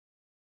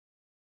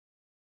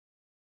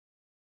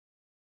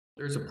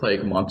There's a plague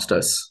amongst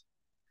us,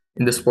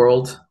 in this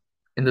world,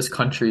 in this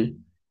country,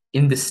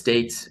 in this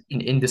state,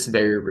 and in this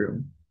very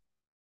room.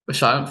 A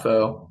silent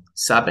foe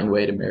sapping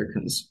away at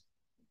Americans,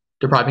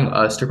 depriving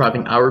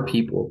our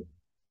people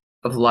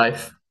of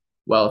life,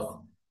 wealth,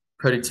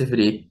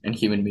 productivity, and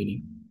human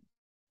meaning.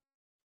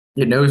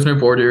 It knows no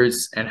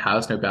borders and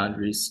has no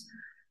boundaries.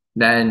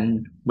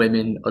 Men,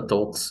 women,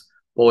 adults,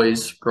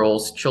 boys,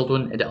 girls,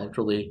 children, and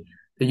elderly,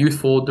 the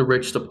youthful, the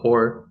rich, the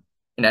poor,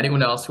 and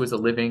anyone else who is a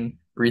living,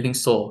 breathing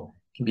soul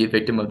can be a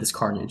victim of this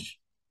carnage.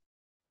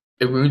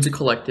 It wounds a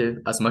collective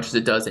as much as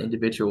it does an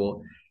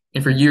individual,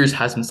 and for years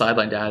has been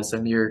sidelined as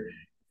a mere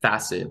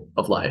facet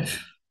of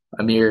life,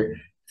 a mere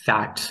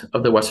fact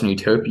of the Western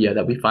utopia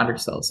that we find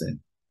ourselves in.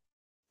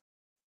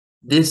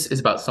 This is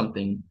about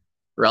something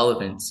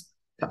relevant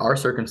to our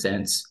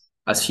circumstance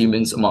as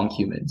humans among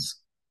humans,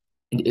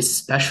 and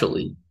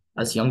especially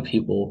as young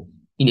people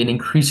in an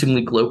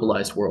increasingly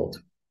globalized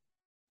world.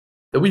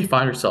 Though we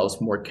find ourselves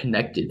more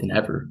connected than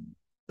ever,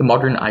 the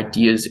modern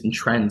ideas and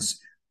trends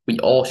we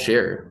all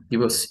share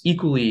leave us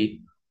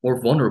equally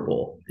more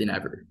vulnerable than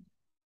ever.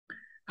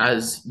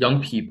 As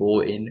young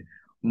people in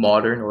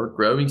modern or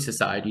growing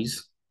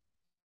societies,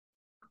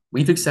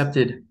 we've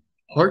accepted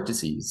heart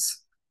disease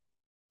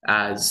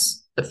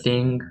as a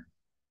thing,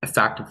 a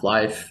fact of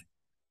life,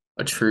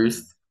 a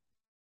truth.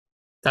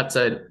 That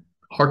said,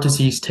 heart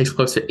disease takes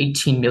close to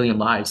 18 million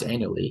lives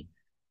annually.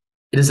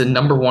 It is the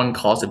number one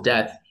cause of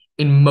death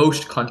in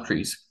most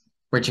countries,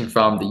 ranging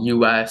from the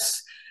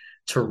US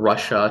to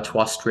Russia to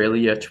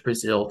Australia to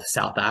Brazil to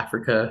South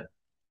Africa.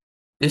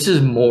 This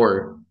is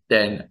more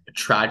than a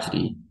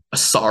tragedy, a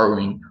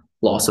sorrowing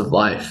loss of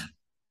life.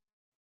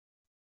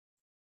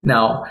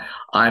 Now,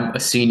 I'm a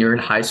senior in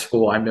high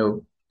school. I'm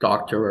no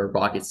doctor or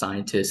rocket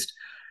scientist,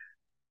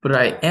 but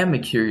I am a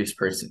curious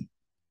person.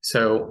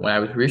 So when I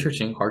was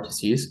researching heart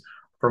disease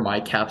for my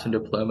capstone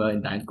diploma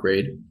in ninth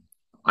grade,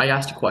 I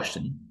asked a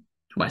question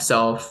to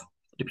myself,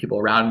 to people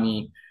around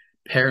me,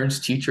 parents,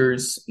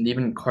 teachers, and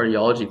even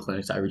cardiology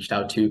clinics I reached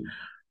out to.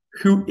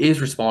 Who is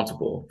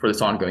responsible for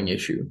this ongoing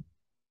issue?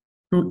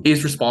 Who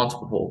is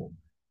responsible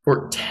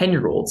for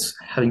 10-year-olds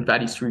having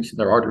fatty streaks in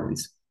their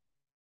arteries,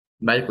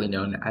 medically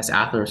known as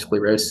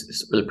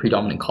atherosclerosis, or the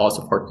predominant cause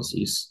of heart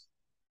disease?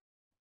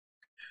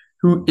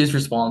 Who is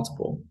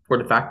responsible for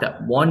the fact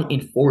that 1 in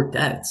 4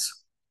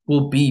 deaths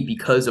will be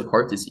because of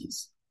heart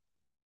disease?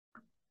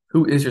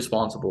 Who is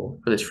responsible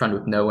for this trend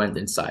with no end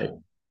in sight?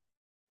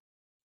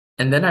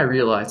 And then I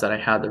realized that I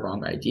had the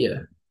wrong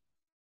idea.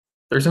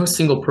 There's no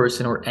single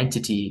person or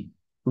entity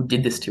who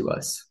did this to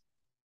us,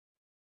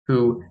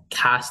 who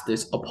cast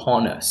this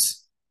upon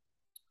us.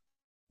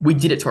 We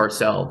did it to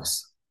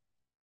ourselves.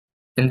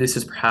 And this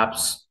is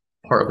perhaps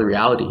part of the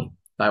reality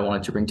that I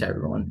wanted to bring to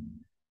everyone.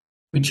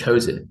 We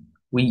chose it.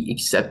 We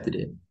accepted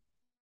it.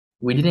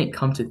 We didn't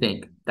come to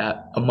think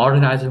that a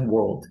modernizing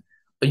world,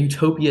 a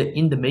utopia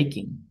in the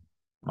making,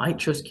 might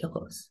just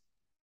kill us.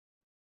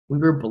 We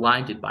were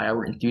blinded by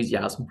our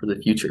enthusiasm for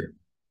the future.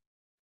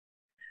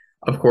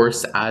 Of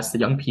course, as the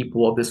young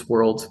people of this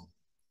world,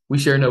 we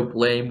share no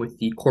blame with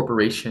the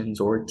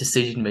corporations or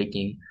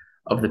decision-making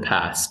of the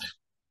past.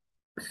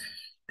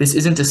 This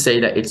isn't to say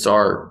that it's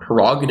our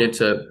prerogative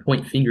to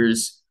point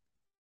fingers,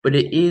 but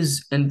it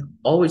is and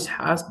always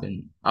has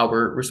been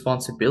our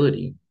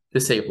responsibility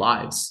to save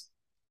lives,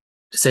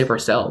 to save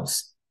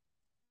ourselves,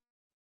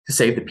 to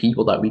save the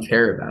people that we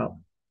care about.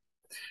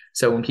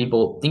 So when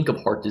people think of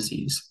heart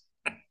disease,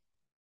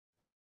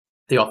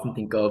 they often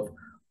think of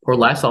poor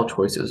lifestyle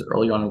choices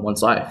early on in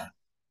one's life.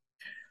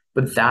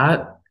 But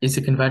that is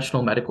a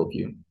conventional medical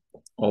view,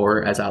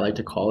 or as I like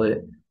to call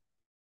it,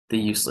 the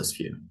useless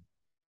view.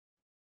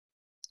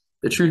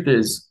 The truth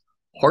is,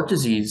 heart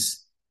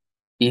disease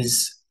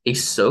is a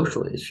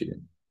social issue.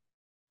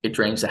 It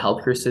drains the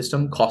healthcare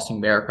system, costing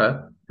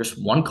America,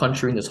 just one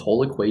country in this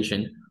whole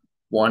equation,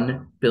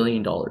 $1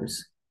 billion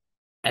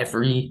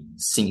every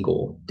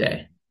single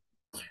day.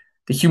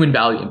 The human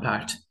value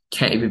impact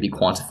can't even be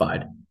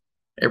quantified.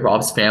 It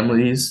robs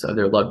families of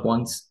their loved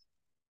ones,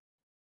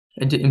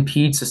 and it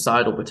impedes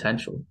societal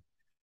potential.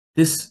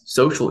 This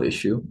social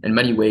issue, in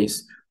many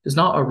ways, does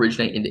not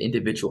originate in the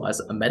individual as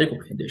a medical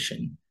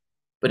condition,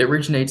 but it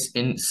originates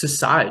in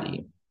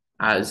society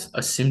as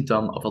a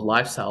symptom of a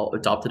lifestyle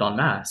adopted en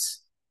masse.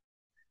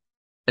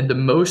 And the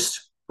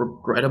most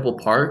regrettable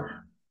part,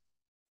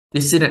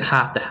 this didn't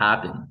have to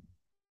happen.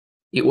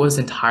 It was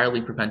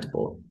entirely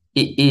preventable.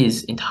 It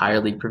is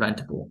entirely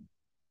preventable.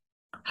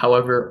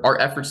 However, our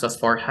efforts thus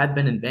far had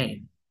been in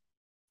vain.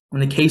 In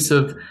the case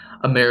of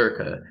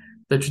America,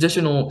 the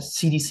traditional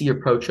CDC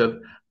approach of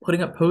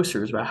putting up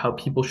posters about how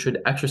people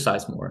should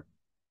exercise more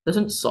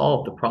doesn't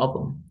solve the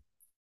problem.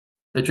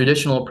 The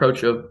traditional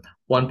approach of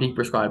one being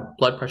prescribed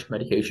blood pressure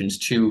medications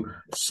to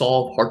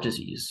solve heart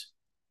disease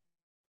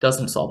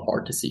doesn't solve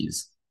heart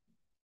disease.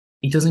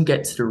 It doesn't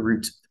get to the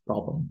root of the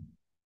problem.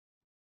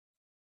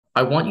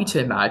 I want you to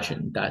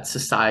imagine that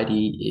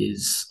society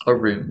is a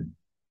room,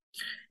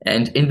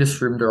 and in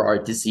this room there are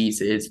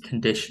diseases,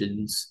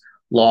 conditions,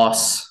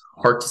 loss,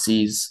 heart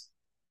disease,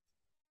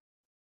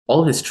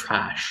 all of this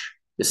trash,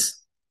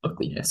 this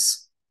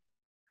ugliness.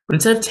 But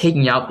instead of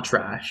taking out the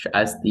trash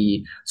as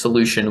the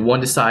solution,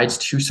 one decides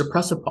to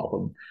suppress the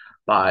problem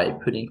by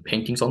putting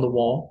paintings on the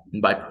wall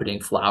and by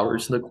putting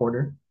flowers in the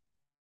corner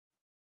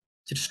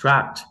to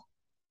distract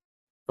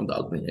from the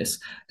ugliness.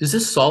 Does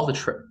this solve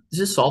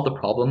the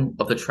problem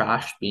of the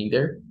trash being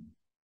there?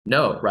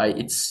 No, right?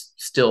 It's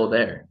still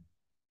there.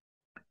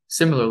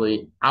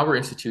 Similarly, our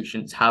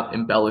institutions have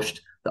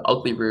embellished the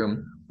ugly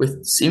room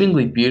with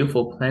seemingly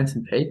beautiful plants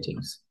and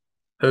paintings,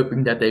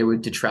 hoping that they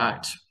would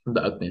detract from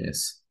the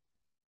ugliness.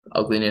 The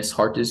ugliness,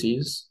 heart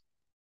disease,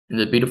 and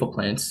the beautiful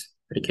plants,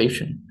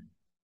 medication.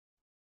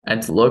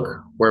 And look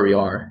where we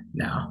are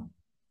now.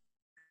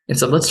 And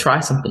so let's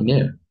try something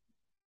new.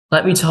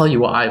 Let me tell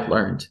you what I've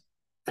learned.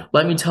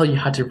 Let me tell you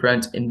how to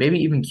prevent and maybe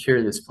even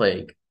cure this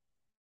plague.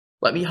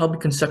 Let me help you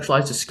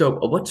conceptualize the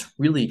scope of what's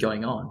really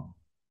going on.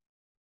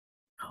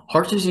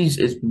 Heart disease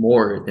is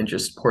more than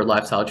just poor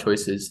lifestyle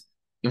choices,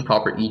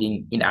 improper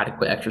eating,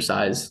 inadequate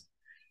exercise.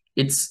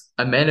 It's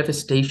a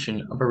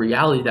manifestation of a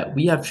reality that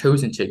we have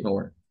chosen to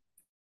ignore.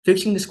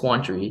 Fixing this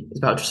quandary is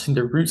about addressing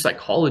the root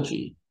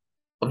psychology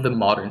of the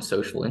modern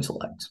social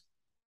intellect.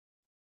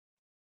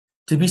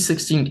 To be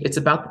succinct, it's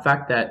about the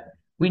fact that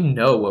we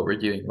know what we're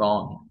doing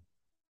wrong.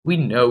 We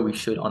know we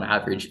should, on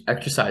average,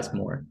 exercise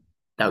more,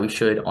 that we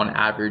should, on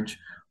average,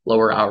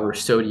 lower our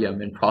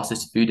sodium and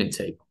processed food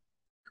intake.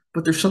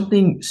 But there's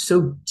something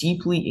so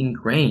deeply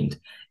ingrained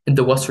in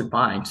the Western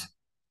mind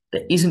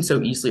that isn't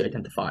so easily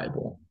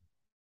identifiable.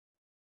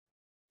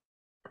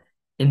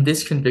 And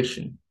this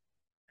conviction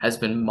has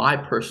been my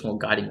personal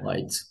guiding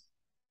light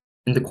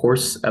in the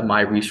course of my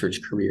research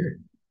career.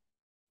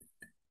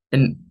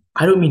 And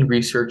I don't mean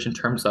research in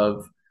terms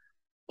of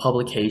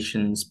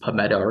publications,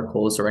 PubMed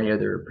articles, or any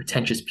other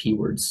pretentious P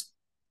words.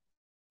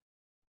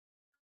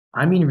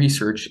 I mean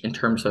research in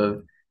terms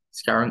of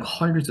scouring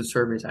hundreds of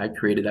surveys I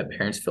created that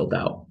parents filled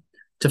out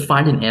to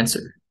find an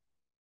answer.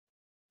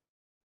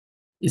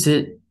 Is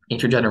it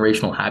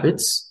intergenerational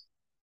habits?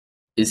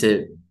 Is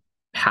it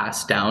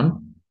passed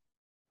down?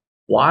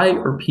 Why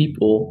are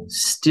people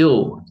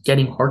still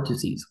getting heart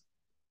disease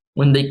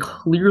when they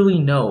clearly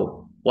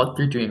know what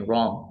they're doing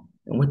wrong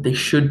and what they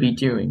should be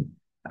doing,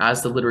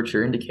 as the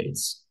literature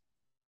indicates?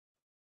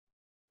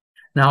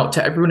 Now,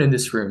 to everyone in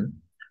this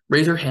room,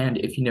 raise your hand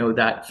if you know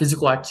that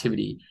physical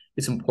activity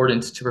is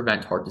important to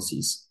prevent heart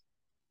disease.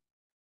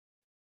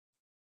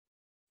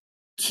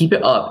 Keep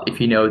it up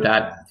if you know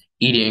that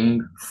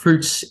eating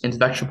fruits and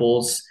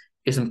vegetables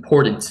is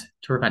important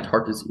to prevent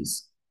heart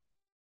disease.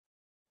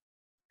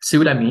 See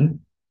what I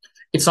mean?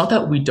 It's not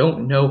that we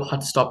don't know how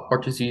to stop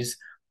heart disease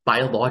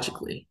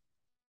biologically.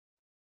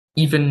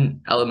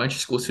 Even elementary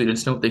school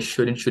students know what they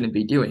should and shouldn't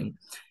be doing.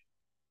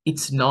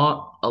 It's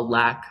not a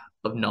lack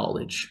of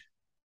knowledge.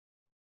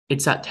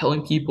 It's that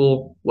telling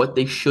people what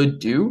they should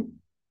do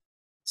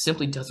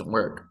simply doesn't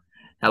work.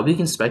 Now, we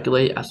can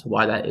speculate as to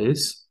why that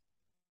is,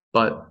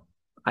 but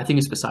I think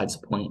it's besides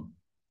the point.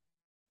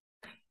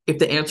 If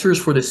the answers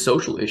for this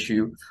social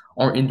issue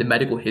aren't in the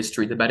medical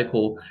history, the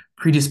medical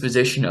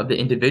predisposition of the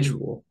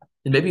individual,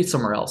 then maybe it's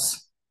somewhere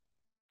else.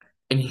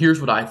 And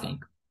here's what I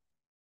think.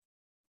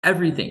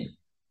 Everything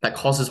that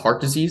causes heart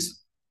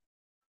disease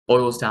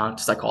boils down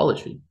to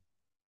psychology.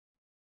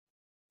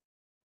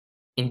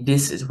 And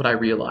this is what I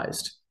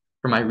realized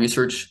from my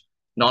research,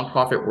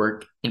 nonprofit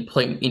work, and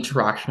playing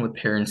interaction with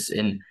parents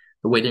in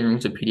the waiting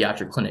rooms of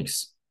pediatric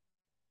clinics.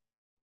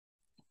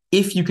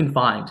 If you can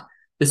find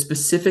the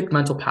specific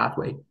mental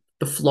pathway,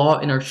 the flaw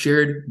in our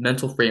shared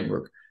mental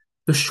framework,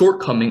 the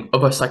shortcoming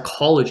of a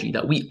psychology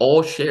that we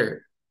all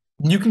share,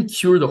 you can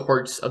cure the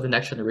hearts of the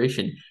next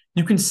generation.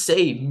 You can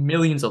save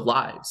millions of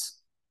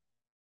lives.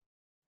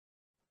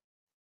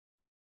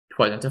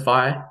 To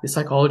identify this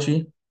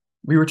psychology,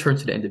 we return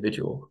to the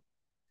individual.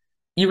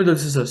 Even though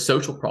this is a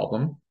social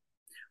problem,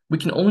 we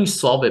can only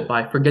solve it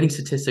by forgetting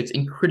statistics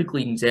and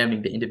critically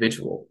examining the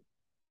individual.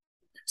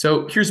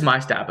 So here's my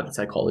stab at the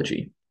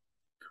psychology.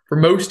 For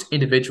most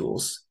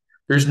individuals,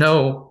 there's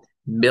no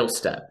middle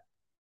step,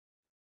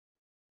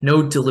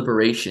 no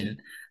deliberation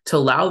to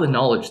allow the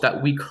knowledge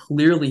that we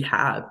clearly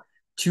have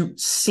to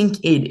sink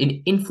in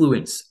and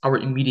influence our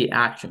immediate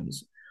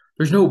actions.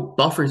 There's no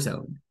buffer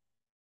zone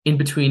in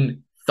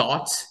between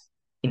thought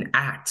and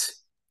act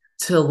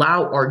to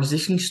allow our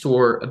existing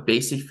store of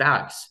basic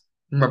facts,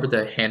 remember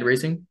the hand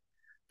raising,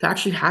 to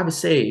actually have a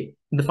say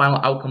in the final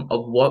outcome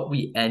of what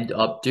we end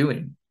up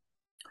doing.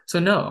 So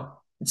no,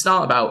 it's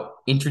not about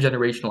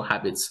intergenerational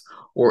habits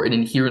or an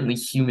inherently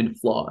human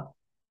flaw.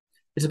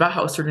 It's about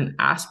how certain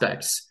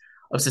aspects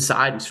of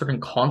society, certain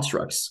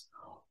constructs,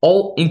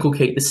 all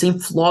inculcate the same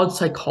flawed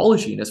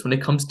psychology in us when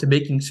it comes to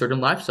making certain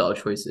lifestyle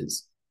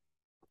choices.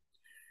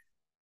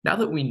 Now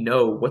that we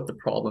know what the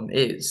problem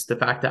is, the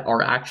fact that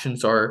our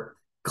actions are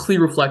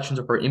clear reflections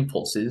of our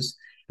impulses,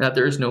 and that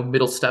there is no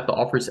middle step that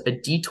offers a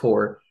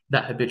detour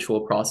that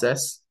habitual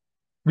process,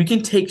 we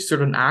can take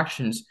certain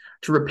actions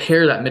to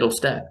repair that middle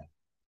step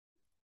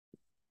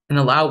and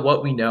allow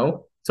what we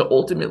know to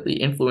ultimately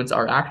influence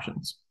our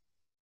actions.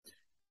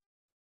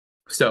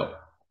 So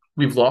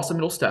we've lost the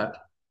middle step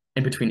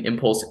in between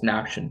impulse and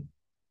action.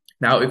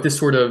 Now, if this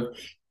sort of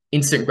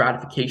instant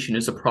gratification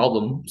is a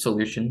problem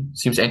solution,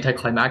 seems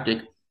anticlimactic,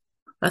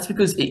 that's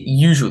because it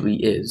usually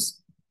is.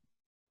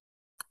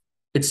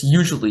 It's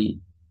usually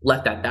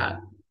left at that.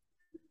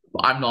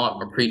 But I'm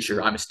not a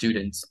preacher, I'm a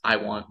student. I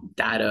want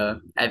data,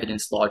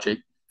 evidence, logic,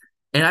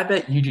 and I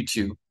bet you do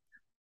too.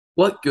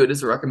 What good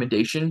is a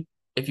recommendation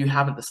if you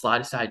haven't the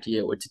slightest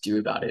idea what to do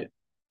about it?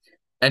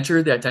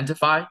 Enter the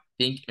identify,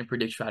 think, and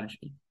predict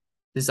strategy,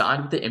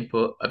 designed with the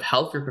input of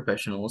healthcare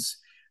professionals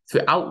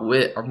to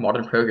outwit our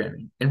modern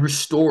programming and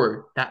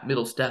restore that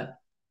middle step.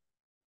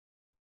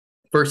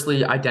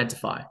 Firstly,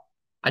 identify.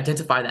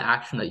 Identify the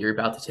action that you're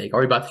about to take.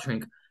 Are you about to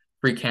drink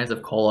 3 cans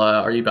of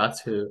cola? Are you about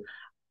to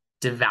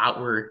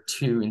devour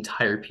 2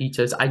 entire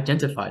pizzas?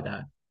 Identify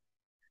that.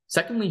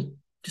 Secondly,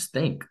 just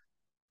think.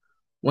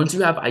 Once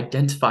you have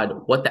identified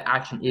what the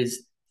action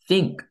is,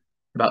 think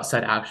about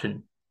said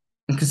action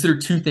and consider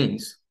 2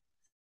 things.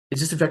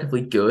 Is this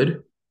objectively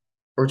good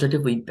or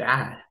objectively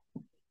bad?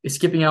 Is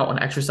skipping out on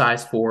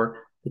exercise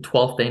for the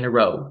 12th day in a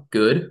row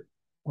good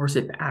or is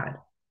it bad?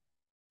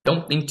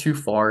 Don't think too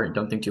far and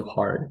don't think too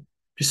hard.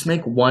 Just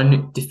make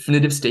one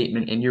definitive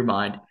statement in your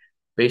mind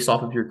based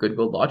off of your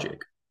goodwill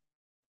logic.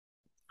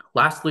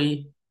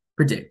 Lastly,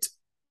 predict.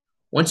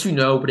 Once you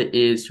know what it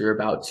is you're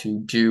about to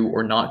do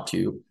or not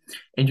do,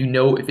 and you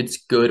know if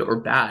it's good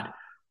or bad,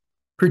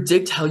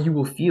 predict how you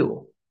will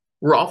feel.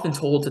 We're often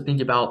told to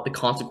think about the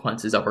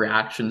consequences of our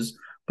actions,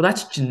 but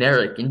that's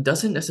generic and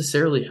doesn't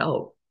necessarily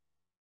help.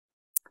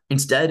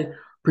 Instead,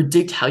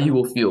 predict how you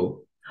will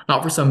feel,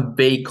 not for some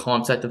vague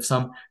concept of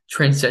some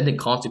transcendent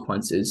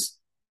consequences,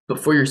 but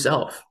for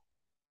yourself.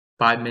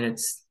 5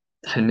 minutes,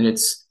 10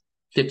 minutes,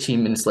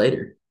 15 minutes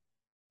later.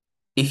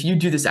 If you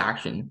do this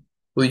action,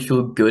 will you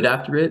feel good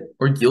after it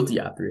or guilty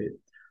after it?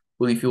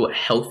 Will you feel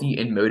healthy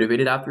and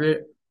motivated after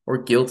it or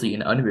guilty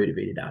and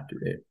unmotivated after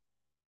it?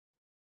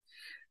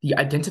 The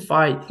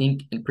identify,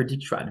 think, and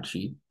predict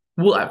strategy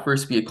will at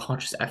first be a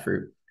conscious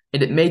effort,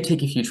 and it may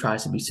take a few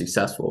tries to be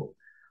successful.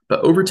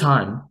 But over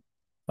time,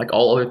 like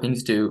all other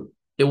things do,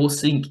 it will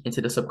sink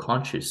into the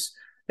subconscious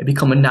and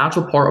become a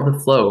natural part of the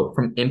flow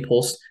from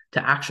impulse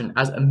to action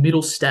as a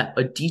middle step,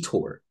 a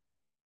detour.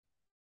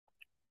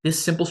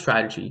 This simple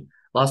strategy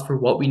allows for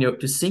what we know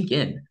to sink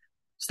in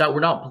so that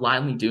we're not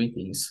blindly doing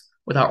things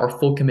without our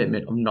full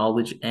commitment of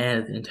knowledge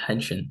and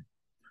intention.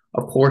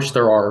 Of course,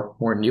 there are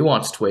more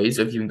nuanced ways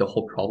of viewing the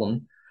whole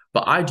problem,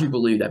 but I do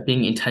believe that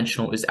being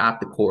intentional is at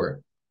the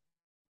core.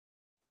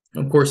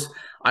 Of course,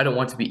 I don't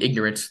want to be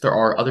ignorant. There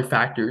are other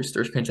factors.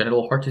 There's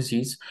congenital heart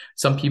disease.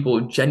 Some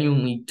people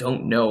genuinely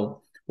don't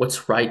know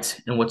what's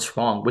right and what's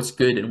wrong, what's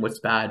good and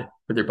what's bad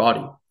for their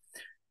body.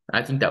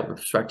 I think that with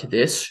respect to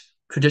this,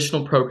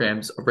 traditional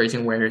programs of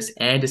raising awareness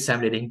and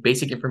disseminating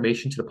basic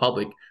information to the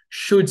public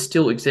should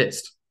still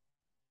exist.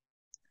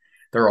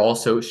 There are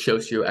also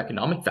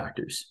socioeconomic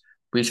factors.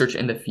 Research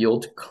in the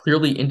field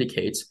clearly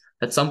indicates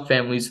that some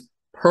families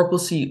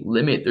purposely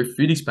limit their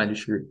food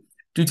expenditure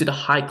due to the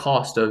high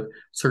cost of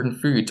certain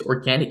foods,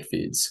 organic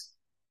foods.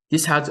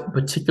 This has a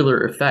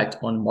particular effect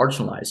on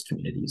marginalized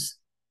communities.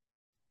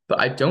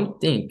 But I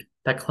don't think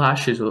that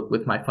clashes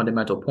with my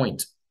fundamental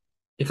point.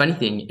 If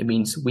anything, it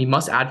means we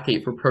must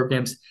advocate for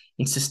programs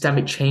and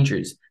systemic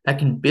changes that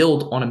can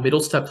build on a middle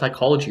step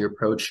psychology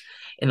approach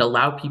and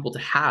allow people to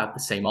have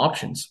the same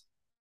options.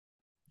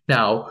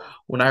 Now,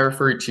 when I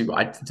refer to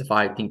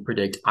identify, think,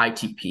 predict,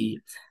 ITP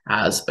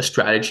as a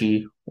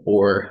strategy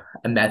or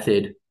a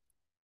method,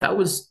 that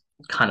was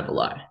kind of a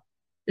lie.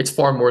 It's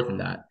far more than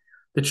that.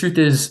 The truth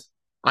is,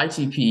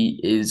 ITP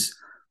is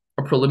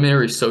a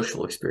preliminary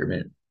social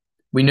experiment.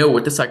 We know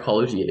what the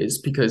psychology is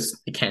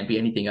because it can't be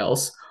anything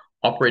else.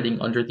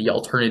 Operating under the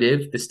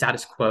alternative, the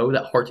status quo,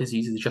 that heart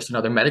disease is just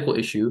another medical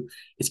issue,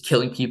 is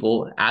killing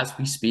people as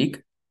we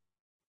speak.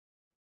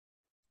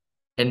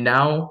 And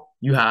now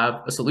you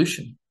have a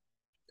solution.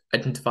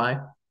 Identify,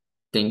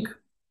 think,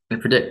 and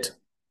predict.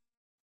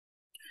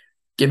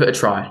 Give it a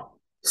try.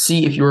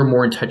 See if you are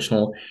more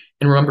intentional.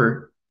 And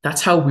remember,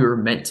 that's how we were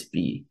meant to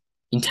be,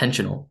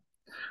 intentional.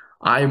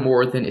 I am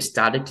more than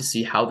ecstatic to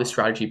see how this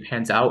strategy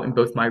pans out in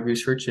both my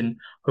research and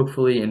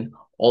hopefully in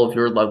all of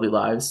your lovely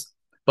lives.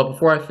 But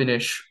before I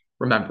finish,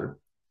 remember,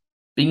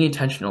 being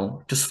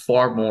intentional does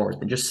far more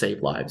than just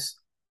save lives.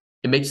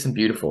 It makes them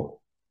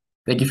beautiful.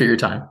 Thank you for your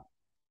time.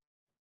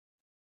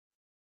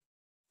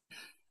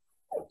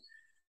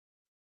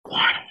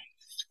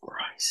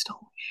 Christ.